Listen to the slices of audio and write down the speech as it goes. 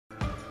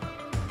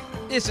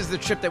This is the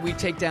trip that we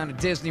take down to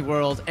Disney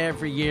World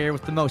every year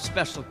with the most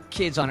special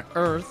kids on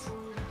Earth.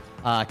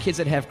 Kids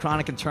that have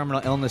chronic and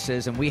terminal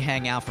illnesses, and we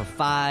hang out for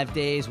 5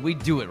 days. We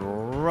do it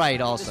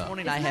right also. This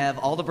morning I have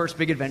all the Bert's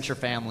Big Adventure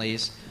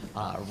families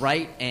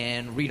write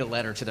and read a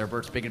letter to their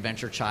Bert's Big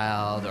Adventure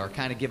child or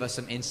kind of give us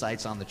some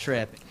insights on the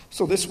trip.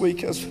 So this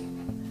week has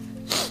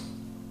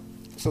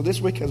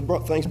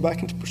brought things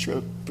back into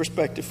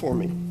perspective for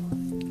me.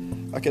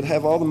 I could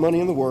have all the money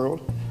in the world,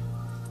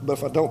 but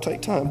if I don't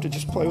take time to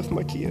just play with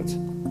my kids,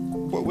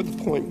 what would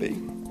the point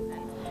be?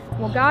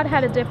 Well, God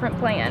had a different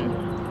plan.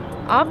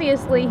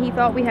 Obviously, he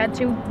thought we had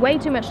way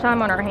too much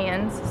time on our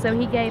hands, so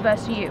he gave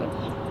us you.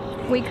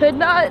 We could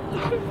not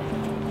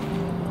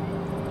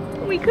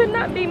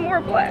be more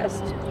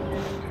blessed.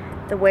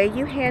 The way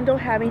you handle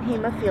having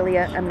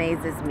hemophilia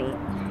amazes me.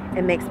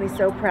 It makes me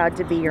so proud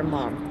to be your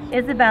mom.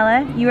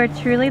 Isabella, you are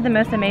truly the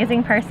most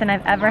amazing person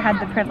I've ever had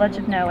the privilege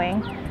of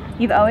knowing.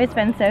 You've always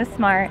been so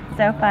smart,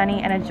 so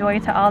funny, and a joy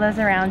to all those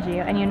around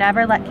you, and you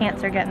never let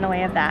cancer get in the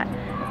way of that.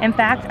 In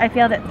fact, I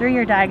feel that through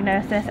your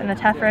diagnosis and the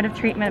tough road of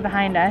treatment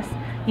behind us,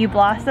 you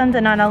blossomed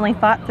and not only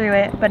fought through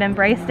it, but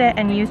embraced it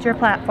and used your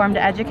platform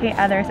to educate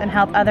others and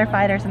help other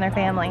fighters and their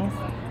families.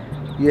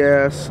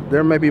 Yes,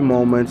 there may be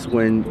moments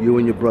when you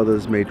and your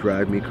brothers may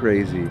drive me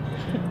crazy,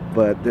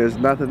 but there's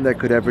nothing that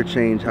could ever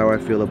change how I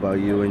feel about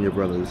you and your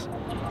brothers.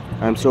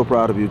 I'm so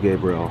proud of you,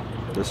 Gabriel.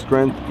 The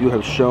strength you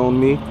have shown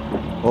me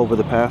over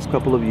the past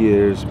couple of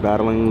years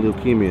battling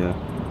leukemia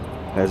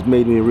has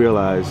made me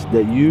realize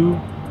that you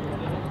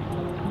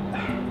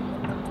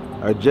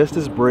are just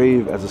as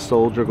brave as a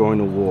soldier going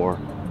to war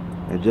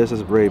and just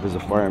as brave as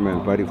a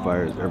fireman fighting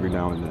fires every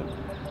now and then.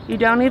 You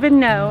don't even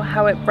know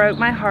how it broke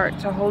my heart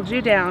to hold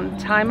you down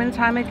time and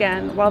time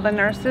again while the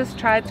nurses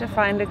tried to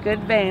find a good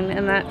vein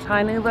in that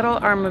tiny little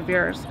arm of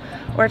yours,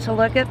 or to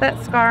look at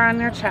that scar on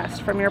your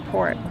chest from your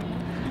port.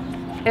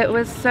 It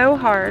was so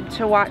hard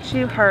to watch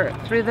you hurt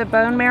through the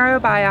bone marrow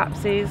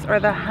biopsies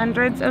or the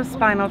hundreds of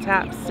spinal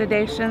taps,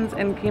 sedations,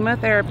 and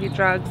chemotherapy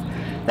drugs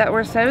that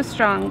were so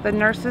strong the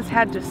nurses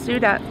had to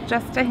suit up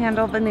just to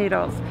handle the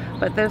needles,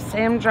 but those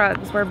same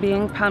drugs were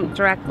being pumped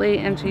directly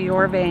into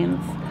your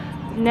veins.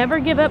 Never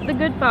give up the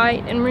good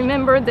fight, and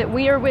remember that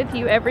we are with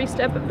you every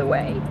step of the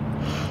way.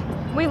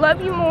 We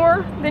love you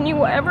more than you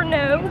will ever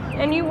know,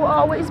 and you will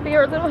always be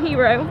our little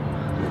hero.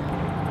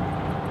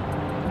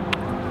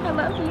 I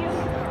love you.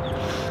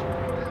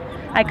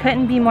 I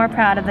couldn't be more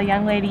proud of the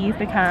young lady you've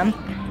become,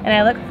 and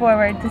I look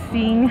forward to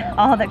seeing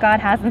all that God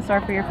has in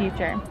store for your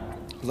future.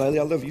 Laylee,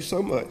 I love you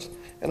so much,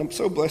 and I'm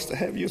so blessed to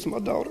have you as my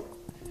daughter.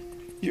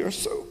 You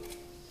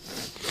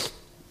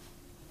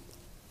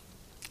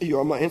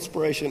are my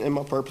inspiration and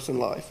my purpose in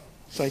life.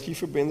 Thank you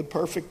for being the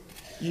perfect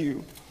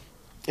you.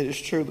 It is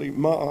truly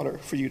my honor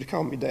for you to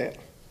call me Dad.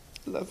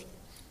 I love you.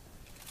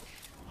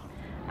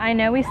 I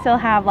know we still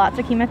have lots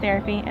of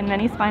chemotherapy and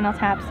many spinal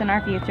taps in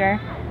our future,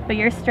 but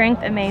your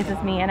strength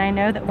amazes me, and I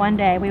know that one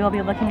day we will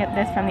be looking at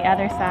this from the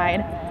other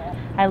side.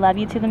 I love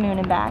you to the moon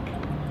and back.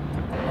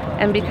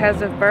 And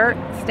because of Bert,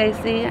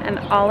 Stacy, and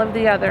all of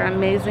the other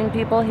amazing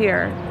people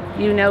here,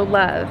 you know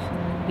love,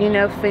 you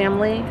know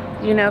family,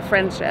 you know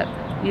friendship,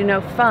 you know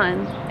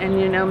fun,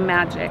 and you know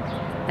magic.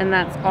 And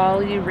that's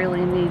all you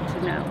really need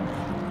to know.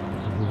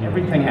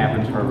 Everything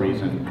happens for a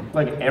reason,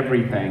 like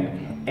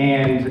everything.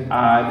 And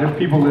there's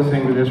people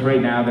listening to this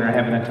right now that are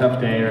having a tough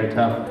day or a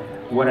tough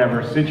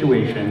whatever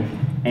situation.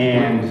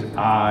 And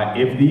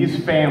if these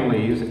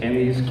families and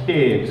these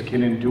kids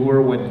can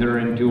endure what they're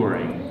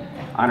enduring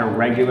on a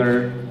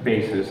regular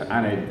basis,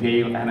 on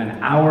an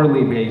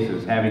hourly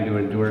basis, having to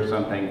endure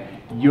something,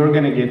 you're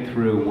going to get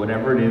through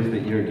whatever it is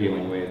that you're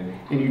dealing with.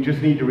 And you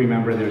just need to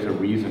remember there's a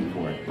reason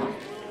for it.